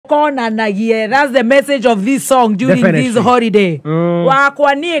tukonanagie. That's the message of this song during this holiday.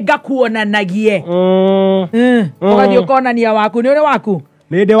 Wakwa ni ngakuonanagie. Wakati ukonania waku ni ule waku.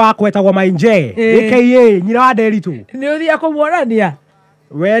 Ninde wako etagwo mainje. AKA nyina wa Nderitu. Ni uthia kumuonania.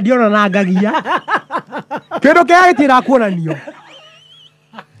 We ndiona na ngagia. Kindu kia gitira kuonanio.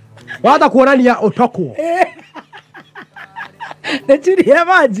 Wata kuonania utokwo. Nechiria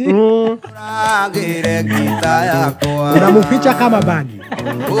maji. Unamficha kama bagi.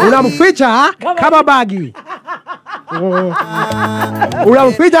 Unamficha kama bagi.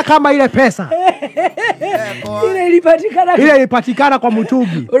 Unamficha kama ile pesa. Ile ilipatikana kwa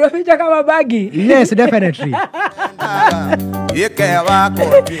mtungi. Unaficha kama bagi. Yes, definitely.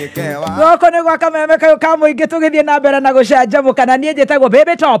 Goko ni gwa kameme kayo kamo igitugithie na mbere na gucanjamu kana nie njitagwo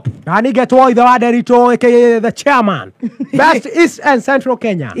baby top. Na ningetwo ithe wa Nderitu aka the chairman. Best East and Central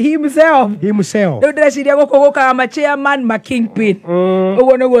Kenya. Himself. Himself. Ndeciria guko gukaga ma chairman ma kingpin.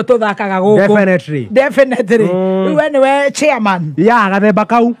 Uguo niguo tuthakaga guko. Definitely. Definitely. We ni we chairman. Ya gathemba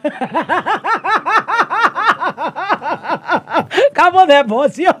kau. Kamo the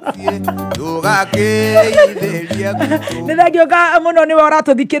bossio. Nithagioga muno ni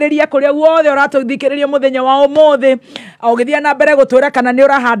uratuthikiriria kuria guothe uratuthikiriria muthenya wa umuthi ugithia na mbere gutwira kana ni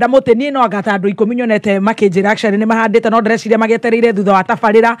urahanda muti ni no agata andu 10 nyonete makinjira action ni mahandite no ndreciria magietereire thutha wa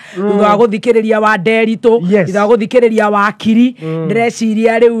tabarira thutha wa guthikiriria wa Nderitu thutha wa guthikiriria wa Kiri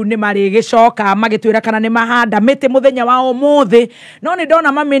ndreciria riu ni marigicoka magitwira kana ni mahanda miti muthenya wa umuthi no ni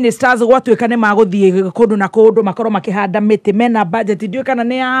ndona ma ministers gwatuika ni maguthie kundu na kundu makorwo makihanda miti mena budget ndio kana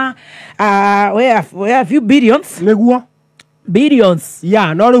ni where a few billions niguo billions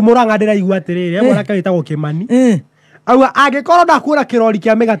ya no riu muranga ndiraigua atiriri mwanake witagwo Kimani aua angikorwo ndakuona kirori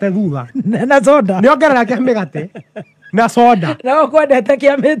kia migate thutha na soda niongerera kia migate na soda na ukwendete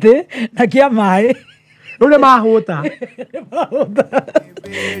kia miti na kia mai rune mahuta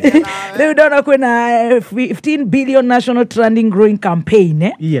leo ndona kwina 15 billion national trending growing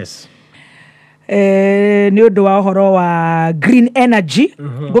campaign yes ni undu wa uhoro wa green energy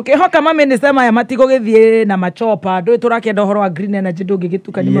gukihoka ma minister maya matigo githie na machopa ndu turakenda uhoro wa green energy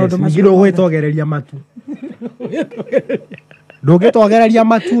ndungigituka ni maundu macio ngiro gwitogereria matu ndungitogereria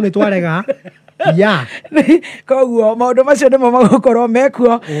matu ni twarega ya koguo maundu macio nimo magukorwo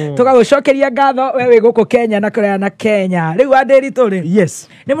mekuo tugagucokeria ngatho wewe guku Kenya na kuria na Kenya riu Nderitu ri yes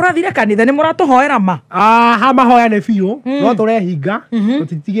ni murathire kanitha ni muratuhoera ma ha mahoya ne biu no turehinga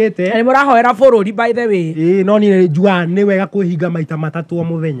tutitigite ni murahoera bururi by the way no ni njua ni wega kuhinga maita matatu o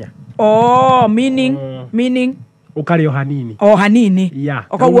muthenya meaning ukario hanini hanini yeah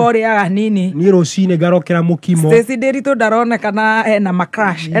okagwo uri hanini ni rucine garokera mukimo Stacy Nderitu ndarona kana na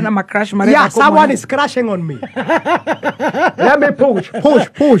macrash mare yeah someone is crashing on me let me push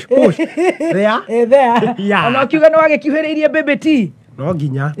there yeah ona kiuga no agikiuhiririe baby T no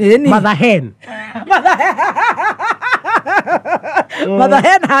ginya mother hen mother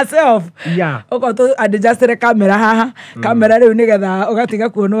hen herself yeah uko tu adjust camera haha camera riu nigetha ugatiga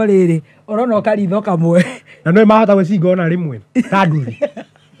kuonwo riri urona ukaritho kamwe na no mahota gwiciga ona rimwe taduthi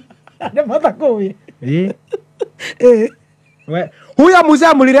ni mata kuwi we huyo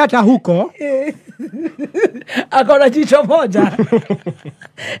mzee mlileta huko akona jicho moja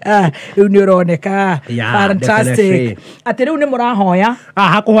riu ni uroneka fantastic ati riu ni murahoya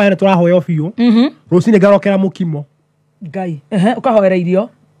hakuhoya ni turahoya biu rucine garokera mukimo ngai ukahoera irio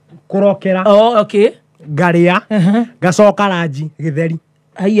kurokera okay ngaria gacoka ranji githeri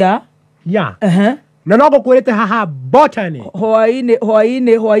haya ya na no gukwirite haha botany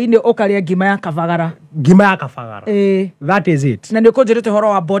hwaini ukaria ngima ya kabagara that is it na ni kunjirite horo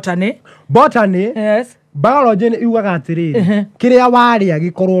wa botany yes biology ni iugaga atiriri kiria waria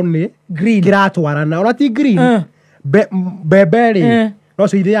gikorwo ni green kiratwarana ora ti green beberi no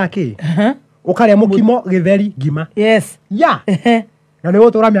ciire yake ukaria mukimo githeri ngima yes ya na ni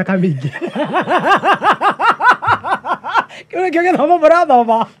gutura miaka mingi kile githomo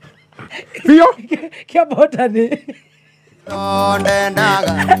murathoma Fio kia botany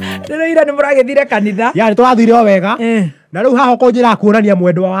Ndira ni muragithire kanitha ya ni twathire o wega na riu haho kunjira kuonania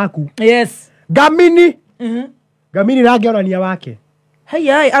mwendwa waku yes Gamini Gamini rangionania wake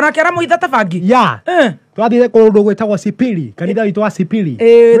haya arakera muitha tabangi ya twathire kundu gwitagwo Sipili kanitha witu wa Sipili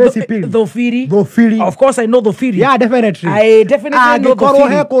Thofiri of course I know Thofiri yeah definitely I definitely know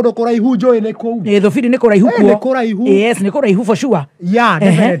Thofiri he kundu kuraihu njoi ni kuu Thofiri ni kuraihu kuo ni kuraihu yes ni kuraihu for sure yeah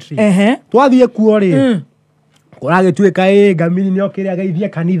definitely twathire kuo ri kuragituika Gamini ni okire ageithie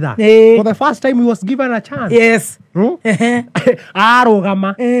kanitha for the first time he was given a chance yes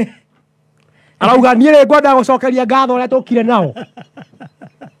arugama arauga niere ngwenda gucokeria ngatho ria tukire nao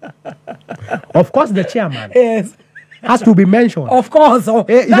of course the chairman yes has to be mentioned. Of course.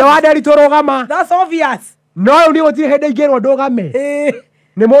 Ithe wa Nderitu rugama. That's obvious. No ni gutire hende ingirwo ndugame.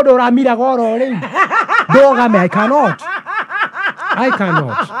 Ni mundu uramira goro riu. Ndugame, I cannot.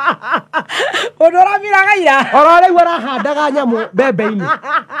 Mundu uramira gaira. Ora riu arahandaga nyamu mbembe-ini.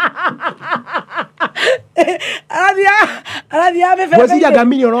 Arathia mbembe. Gwiciria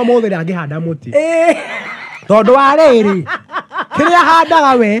ngamini no muthire angihanda muti. Tondu wa riri kiria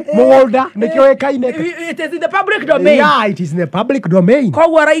handaga we mugunda nikio ikaine. It is in the public domain. Yeah, it is in the public domain.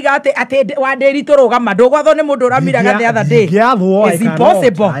 Koguo araiga ati wa Nderitu rugama ndugwathwo ni mundu uramiraga the other day. It's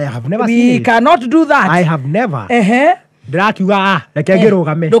impossible. I have never seen it. We cannot do that. I have never. Ndirakiuga reke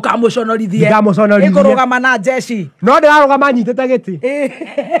ngirugame. Ndukamuconorithie. Ikurugama na jeshi. No ndirarugama nyitete giti.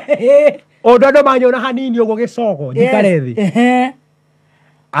 Odondo manyona hanini ugo gicogo njikare thi.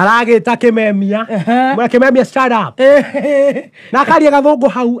 Aragita kimemia. Mwana kimemia start up. Na karia gathungu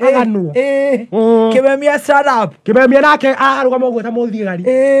hau aganwo. Kimemia start up. Kimemia nake arugama ugo ta muthigari.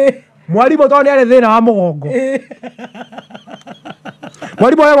 Mwalimu to ni ari thina wa mugongo.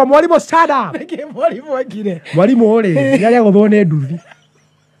 Mwalimu start up. Mwalimu akire. Mwalimu uri ni ari guthwo ni nduthi.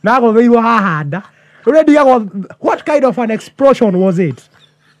 Na guthirwo hahanda. Already what kind of an explosion was it?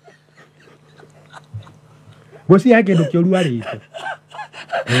 Gosi yake ndo kiuru arite.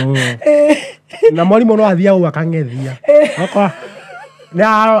 Na mwalimu no athia u akang'ethia. Oko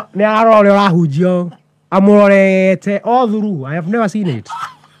ni arore rahunjio amurorete all through. I have never seen it.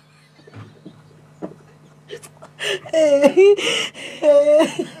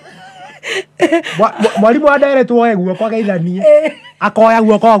 Mwalimu aderetwo eguo kwa geithanie. Akoya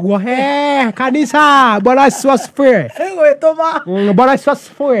guoko guo. Kanisa bwana swasfe. Gwituma. Bwana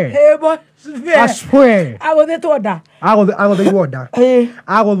swasfe. Swasfe. Agothitwo nda. Agothirwo nda.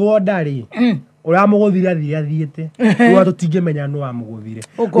 Agothwo nda ri. Ura muguthira thiete. Ruwa tutingimenya no amuguthire.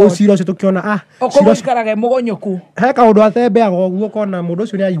 Uciro ucio tukiona ciro cikaraga mugonyoku. He kaundu atembeaga uguo kona mundu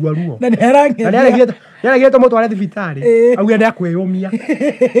ucio ni aigua ruo. Na niaragire tumutware thibitari. Augia ni akwiyumia.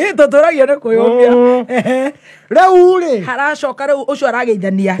 Tuturagio ni kwiyumia. Riu ri haracoka riu ucio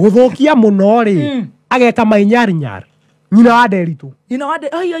arageithania. Guthukia muno ri. Ageta mainyarinyar. Nyina wa Nderitu. Nyina wa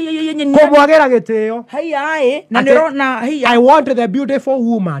kumwagira gitio. Na nirona I want the beautiful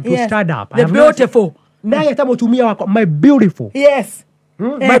woman to stand up. The beautiful. Na ageta mutumia wako my beautiful. Yes.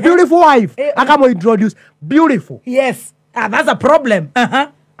 My beautiful wife. Akamo introduce beautiful. Yes. That's a problem.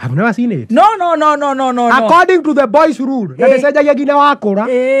 I've never seen it. No. According to the boys rule, na desejagia gina wakora.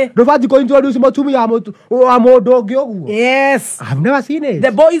 Ndofati ko introduce mutumia wa mundu ungi uguo. Yes. I've never seen it.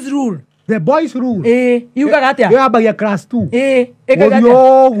 The boys rule. The boys rule. Yuga gatia. Yo abagia class 2. Ega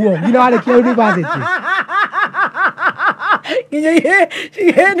uguo gina wale kia university.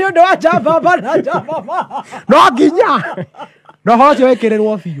 Ni ndo acha baba. No ginya. No hocio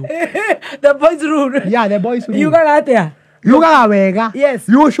wekirerwo fiu. The boys rule. Yeah, the boys rule. Yuga gatia. Yuga wega. Yes.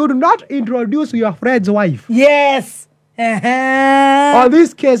 You should not introduce your friend's wife. Yes. On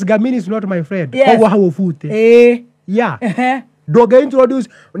this case, Gamini is not my friend. Yes. Owa hawofute. Yeah. Doge introduce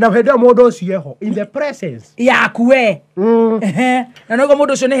na heda modo ucio in the presence. Yakwe. Na nogo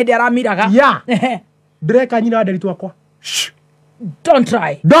modo ucio ne hedi aramiraga. Yeah. Dreka nyina wa Nderitu akwa. Don't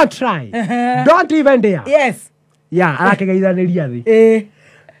try. Don't even dare. Yes. Yeah, arakegeithaniria thi.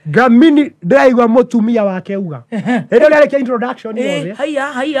 Gamini ndaigwa mutumia wake uga. Endo ndareke introduction yothe.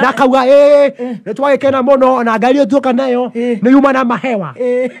 Haya. Na kauga nitwagekena muno na ngari utuka nayo ni yuma na mahewa.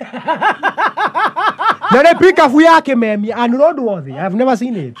 Na ne pick up yake memi and road worthy. I've never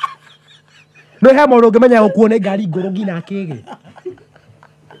seen it. No he mo ngemenya gukuone ngari nguru ngina akege.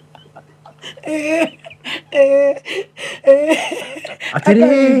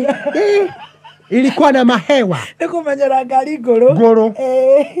 Atiri ilikuwa na mahewa. Nikumenyera ngari nguru.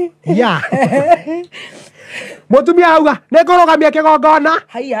 Yeah. Mutumia auga nikurugamia kigongona.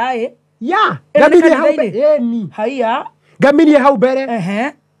 Haya. Yeah. Gamini hau mbere. Ni. Haya. Gamini hau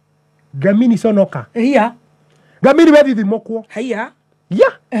mbere. Gamini sonoka. Gamini wethithimokwo. Haya.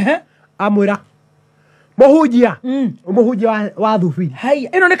 Yeah. Amwira. Muhunjia. Muhunjia wa thubiri.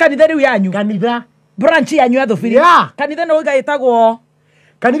 Haya. Ino ni kanitha riu yanyu. Kanitha. Branch yanyu ya thubiri. Yeah. Kanitha no gaitagwo.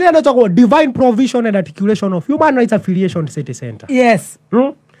 Kanitha no tagwo Divine Provision and Articulation of Human Rights Affiliation City Center. Yes.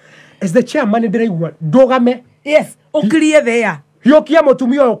 As the chairman ndiraigua ndugame. Yes. Ukrie there. Yokia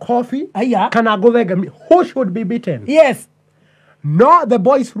mutumia yo coffee. Haya. Kana guthenga. Who should be beaten? Yes. No, the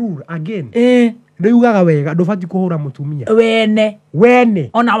boys rule again. Ndeugaga wega ndufati kuhura mutumia. Wene.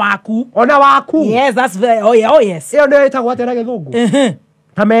 Ona waku. Yes, that's very. Oh yes. Iyo ndio itagwo atera githungu.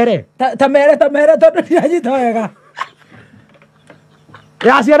 Tamere tondu ndiranyita wega.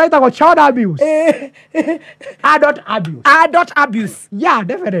 Yeah, see, I got child abuse. Adult abuse. Adult abuse. Yeah,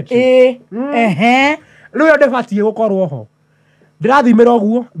 definitely. Riu ndebatie gukorwo ho. Ndirathimira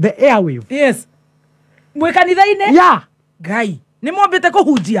oguo the airwave. Yes. Mwe kanitha-ine? Yeah. Ngai. Ni mwambite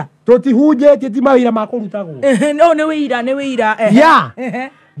kuhunjia. Tutihunjĩtie ti mawĩra ma kũrutagwo. No nĩ wĩira. Yeah.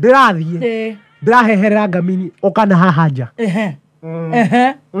 Ndĩrathiĩ. Ndĩraheherera ngamini ũkana haha nja.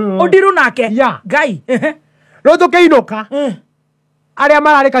 Ũndiru nake. Ngai. Rĩu tũkĩinũka. Arĩa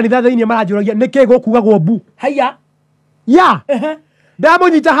mararĩ kanitha thĩinĩ maranjũragia nĩkĩ gũkugagwo mbu. Haya. Yeah.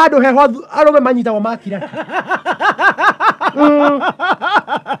 Ndamũnyita handũ heho arũme manyitagwo makira.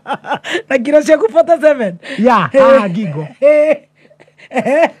 Na kiro ciaku 47. Yeah, haha ngingo.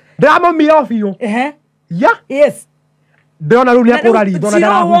 Ndamũmira biũ. Yeah. Yes. Ndĩrona rĩu nĩakũra ritho na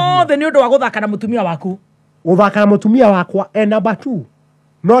ndarahũhia. Wothe nĩ ũndũ wa gũthaka na mũtumia waku. Gũthaka na mũtumia wakwa. And number 2,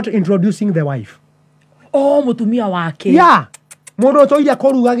 not introducing the wife. Oh, mũtumia wake. Yeah. Mũndũ ũtũire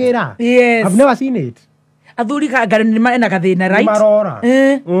kũrugagĩra. Yes. I've never seen it. Athuri kangari nĩ mena gathĩna, right? Marora.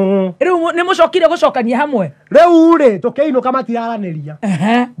 Rĩu nĩ mũcokire gũcokania hamwe. Rĩu rĩ tũkĩinũka matiraranĩria.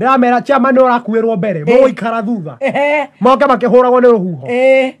 Ndĩramera chama nĩ ũrakuĩrwo mbere. Mũgũikara thutha. Moke makĩhũragwo nĩ rũhuho.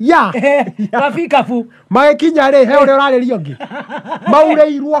 Yeah. Gabikabu. Magĩkinya rĩ he ũrĩa ũrarĩria ũngĩ.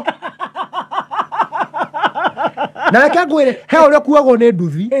 Maurĩirwo. Na reke ngwĩre he ũrĩa ũkuagwo nĩ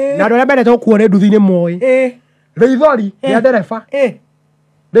nduthi. Na andũ arĩa mendete gũkuo nĩ nduthi nĩ moĩ. Rĩithori rĩa ndereba.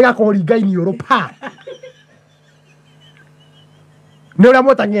 Ndĩgakũringa iniũrũ pa. Nĩ ũrĩa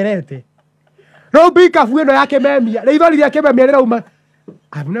mũtang'erete. Rĩu mbikabu ĩno ya kĩmemia. Rĩithori rĩa kĩmemia rĩrauma.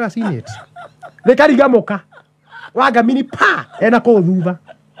 I've never seen it. Rĩkarigamũka. Wa ngamini pa. Ena kũu thutha.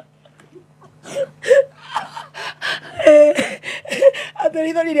 Atĩ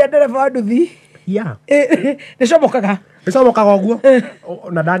rĩithori rĩa ndereba wa nduthi. Yeah. Nĩcomokaga. Nĩcomokaga ũguo.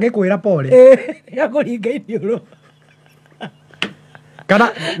 Na ndangĩkwĩra pole. Gakũringa iniũrũ. Kana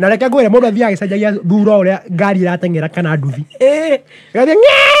na reke ngwĩre mũndũ athiaga gĩcenjagia thura ũrĩa ngari ĩrateng'era kana nduthi. Gathiĩ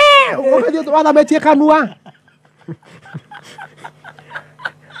ng'e. Ũgathiĩ wathametie kanua.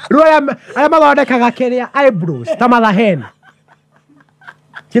 Rĩu arĩa mathondekaga kĩrĩa eyebrows ta mathahen.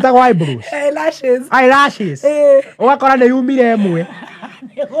 Ciĩtagwo eyebrows. Eyelashes. Ũgakora nĩ yumire ĩmwe.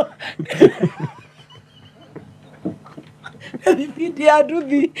 Thibindi ya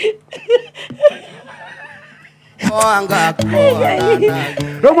nduthi.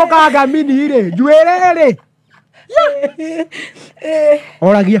 Rĩu mũkaga ngamini rĩ njuĩrĩ rĩ.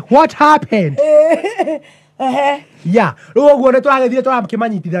 Oragia what happened? Yeah. Rĩu ũguo nĩ tũragĩthire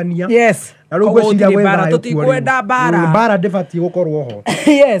tũrakĩmanyitithania. Yes. Na rĩu ngwĩciria gwetha tũtikwenda mbara. Mbara ndĩbatiĩ gũkorwo ho.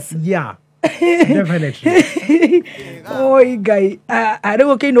 Yes. Yeah. Definitely. Oi Ngai.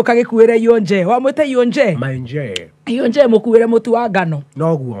 Rĩu ũkĩinũka gĩkuĩre yonje. Wamwĩte yonje? Manje. Yonje mũkuĩre mũtu wa ngano.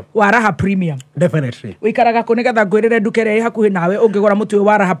 Noguo. Wa Raha Premium. Definitely. Wĩikaraga kũ nĩgetha ngwĩrĩre nduka ĩrĩa ĩ hakuhĩ nawe ũngĩgũra mũtu ũyũ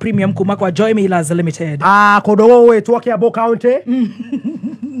wa Raha Premium kuma kwa Joy Millers Limited. Kũndũ gũgwĩtwo Kiambu County.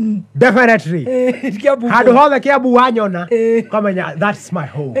 Definitely. Handũ hothe Kiambu wanyona. Kamenya that's my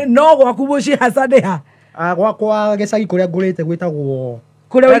home. No gwaku mũciĩ haca nĩ ha? Gwakwa gĩcagi kũrĩa ngũrĩte gwĩtagwo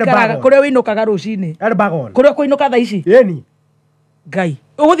kũrĩa wĩikaraga kũrĩa wĩinũkaga rũcinĩ. Elbagon. Kũrĩa kũinũka thaa ici? Yeni. Ngai.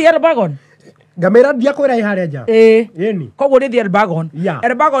 Ũgũthiĩ Elbagon? Ngamĩra ndiakwĩra ĩ harĩa nja. Yeni. Koguo nĩ thiĩ Elbagon.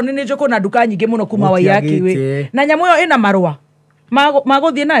 Elbagon nĩ njũkũ na nduka nyingĩ mũno kuma Waiyaki wĩ. Na nyamũ ĩyo ĩna marũa ma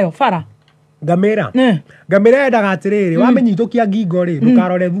gũthiĩ nayo bara. Ngamĩra. Ngamĩra yendaga atĩrĩrĩ wamĩnyitũkia ngingo rĩ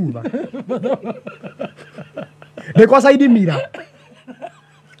ndũkarore thutha. Nĩ kwa side mirror.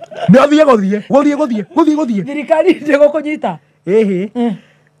 Nĩ gũthiĩ. Thirikari ndĩgũkũnyita.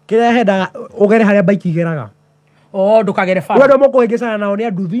 Kĩrĩa hendaga ũgere harĩa baiki igeraga. Ndũkagere bara. Wendo mũkũhĩngĩcana nao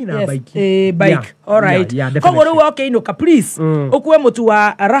nĩ nduthi na baiki. Bike. All right. Koguo rĩu ũkĩinũka please ũkue mũtu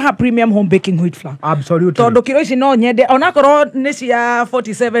wa Raha Premium Home Baking Wheat Flour. Absolutely. Tondũ kiro ici no nyende onakorwo nĩ cia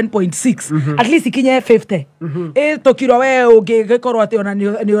 47.6 at least ikinye 50. Tũkiro we ũngĩgĩkorwo atĩ ona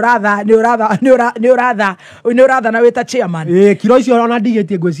nĩ ũratha na wĩta chairman. Kiro icio ona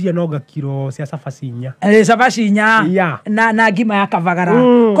ndigĩtie ngwĩciria no kiro cia cabaci 4. Cabaci 4 na ngima ya kavagara.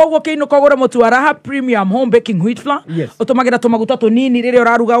 Koguo kĩinũka ũgũre mũtu wa Raha Premium Home Baking Wheat Flour. Ũtũmagĩra tũmaguta tũnini rĩrĩa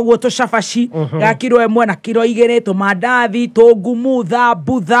ũraruga ũguo tũcabaci ya kiro 1 na kiro 2 tũmandathi tũngumutha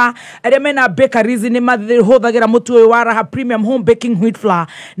butha arĩa mena bakeries nĩ mahũthagĩra mũtu ũyũ wa Raha Premium Home Baking Wheat Flour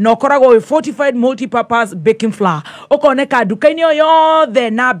na ũkoragwo wĩ fortified multi-purpose baking flour ũkoneka nduka-inĩ o yothe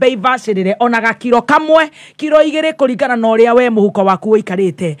na bei bacĩrĩre ona gakiro kamwe kiro 2 kũringana na ũrĩa we mũhuko waku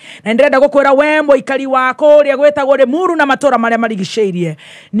ũikarĩte na ndĩrenda gũkwĩra we mũikari wako ũrĩa gwĩtagwo Limuru na matũra marĩa marigicĩirie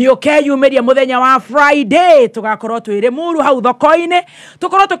nĩ ũkeyumĩria mũthenya wa Friday tugakorwo twire muru hau thoko-ini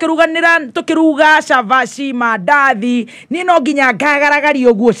tukorwo tukiruga cabaci mandathi ni no nginya ngagaragari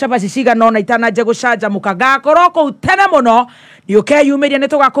uguo cabaci cigana ona itananje gucanjamuka ngakorwo kuu tene muno ni ukeyumiria ni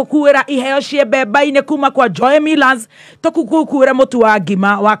tugakukuira iheo cie mbemba-ini kuma kwa Joy Millers tukukukuire mutu wa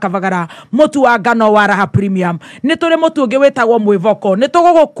ngima wa Kavagara mutu wa ngano wa Raha Premium ni turi mutu ungi witagwo mwivoko ni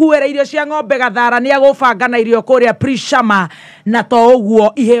tugukukuira irio cia ng'ombe gathara ni agubanga na irio kuria Prishama na to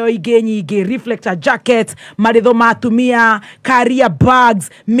uguo iheo ingi nyingi reflector jacket maritho matumia career bags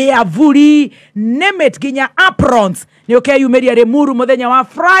miavuri nemit ginya aprons ni ukeyumiria ri muru muthenya wa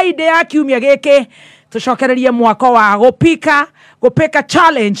Friday ya kiumia giki tucokererie mwako wa gupika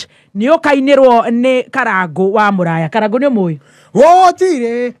challenge ni ukainirwo ni Karangu wa Muraya. Karangu ni muyi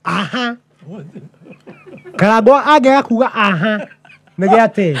wotire aha Karangu agega kuga aha nege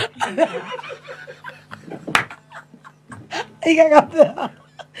ate igagata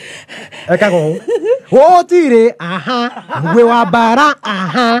ekago wotire aha gwe wa bara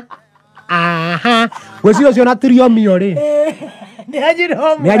aha wecio cio na triomio ri ni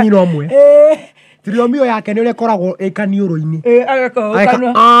anyino mwe triomio yake ni ule koragwo ikaniuro-ini agako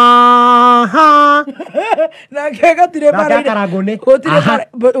aha na kega tire bara Karangu ni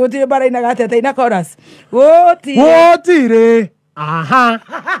otire bara ina gatete ina chorus wotire aha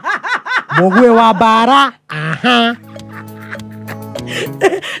mugwe wa bara aha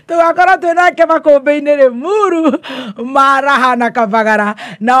tugakorwo twinake makumbi-ini ri muru maraha na Kavagara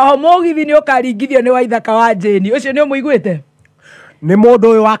na ho mugithi ni ukaringithio ni Waithaka wa Jane ucio ni umuiguite ni mundu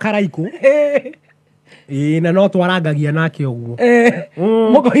uyu wa Karaiku na no twarangagia nake uguo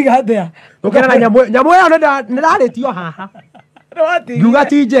mukoiga atia tukera na nyamu iyo niraritio haha ngiuga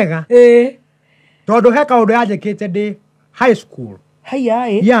ti njega tondu he kaundu yanjikite ndi high school. Hiya,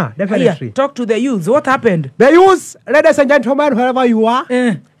 yeah, definitely. Talk to the youth. What happened? The youth, ladies and gentlemen, wherever you are,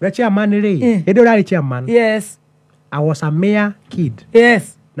 the chairman chairman. Yes. I was a mayor kid.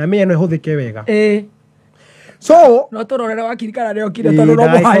 Yes. Na mayor no huthike wega. So, no tororera wakirikana leo kile tondu no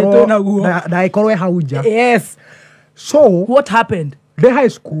muhaitwe naguo. Na ikorwe hauja. Yes. So, what happened? The high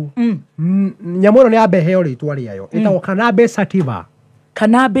school. Nyamono ni abeheo ritwa riayo. Itago cannabis sativa.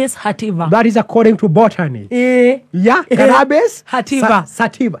 Cannabis sativa. That is according to botany. Yeah, cannabis sativa.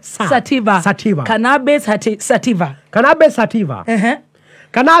 Sativa. Cannabis sativa. Cannabis sativa.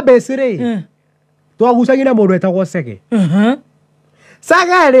 Cannabis re. Twagucagina mundu etagwo Sege.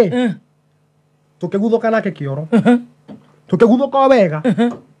 Sege re. Tukeguthoka nake kioro. Tukeguthoka wega.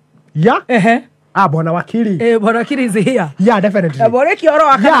 Yeah. Bwana wakili. Bwana wakili is here. Yeah, definitely. Bwana kioro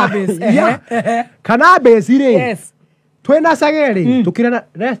wa cannabis. Cannabis re. Yes. Twena sageri tukirana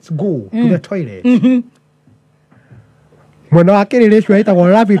let's go to the toilet. Mwana wakili resho aitagwo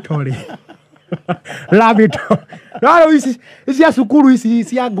lavatory. Lavatory. No, isi ya sukuru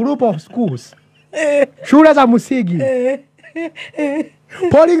isi ya group of schools. Shule za musigi.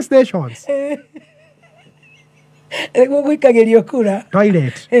 Polling stations. Guikagirio kura.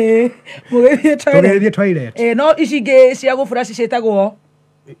 Toilet. Mugethie toilet. No icige cia gufura cicetagwo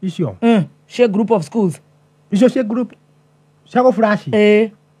icio. Cia group of schools. Icio cia group. Cia gufura ci.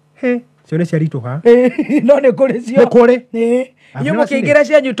 Cio nĩ ciarituha. No nĩ kũrĩ cio. Nĩ kũrĩ. Inyuĩ mũkĩingĩra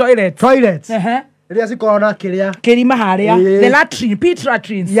cianyu toilet. Toilets. Iria cikoragwo na kĩrima harĩa. The latrine, pit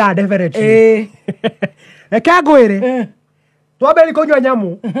latrines. Yeah, definitely. Reke ngwĩre. Twambĩrĩrie kũnyua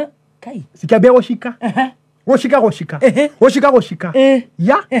nyamũ. Kai. Cikĩambia gũcika. Gũcika.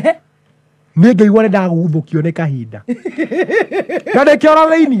 Ya. Nĩ ngĩigua nĩ ndaguthũkio nĩ kahinda. Na ndĩkĩora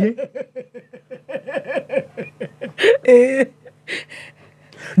thĩiniĩ.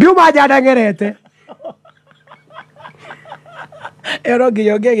 Ndiuma nja ndengerete. Ero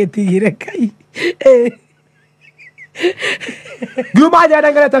nginya ũngĩgĩtigire Kai. Ndiuma nja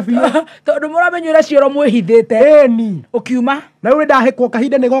ndengerete biũ. Tondũ mũramenyire cioro mwĩhithĩte. Ĩni. Ũkiuma. Na rĩu ndahĩkwo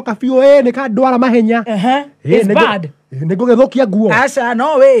kahinda nĩ goka biũ nĩ kandwara mahenya. It's bad. Nĩ ngũgĩthũkia nguo. Aca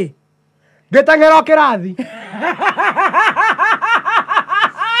no way. Ngĩteng'era o kĩrathi.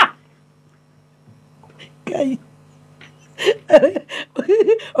 Kai.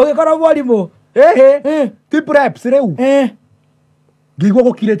 Ũgĩkorwo mwarimũ. Ti preps rĩu. Ngĩigua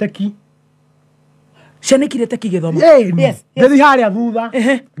gũkirĩte ki. Ciana ikirĩte ki gĩthomo. Yes. Ngĩthiĩ harĩa thutha.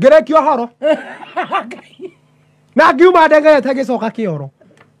 Ngĩrĩkia ũhoro. Na ngiuma ndengerete ngĩcoka kĩoro.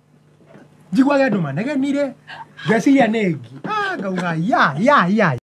 Njiguage andũ manegenire. Ngeciria nĩ ngi. Ngauga ya.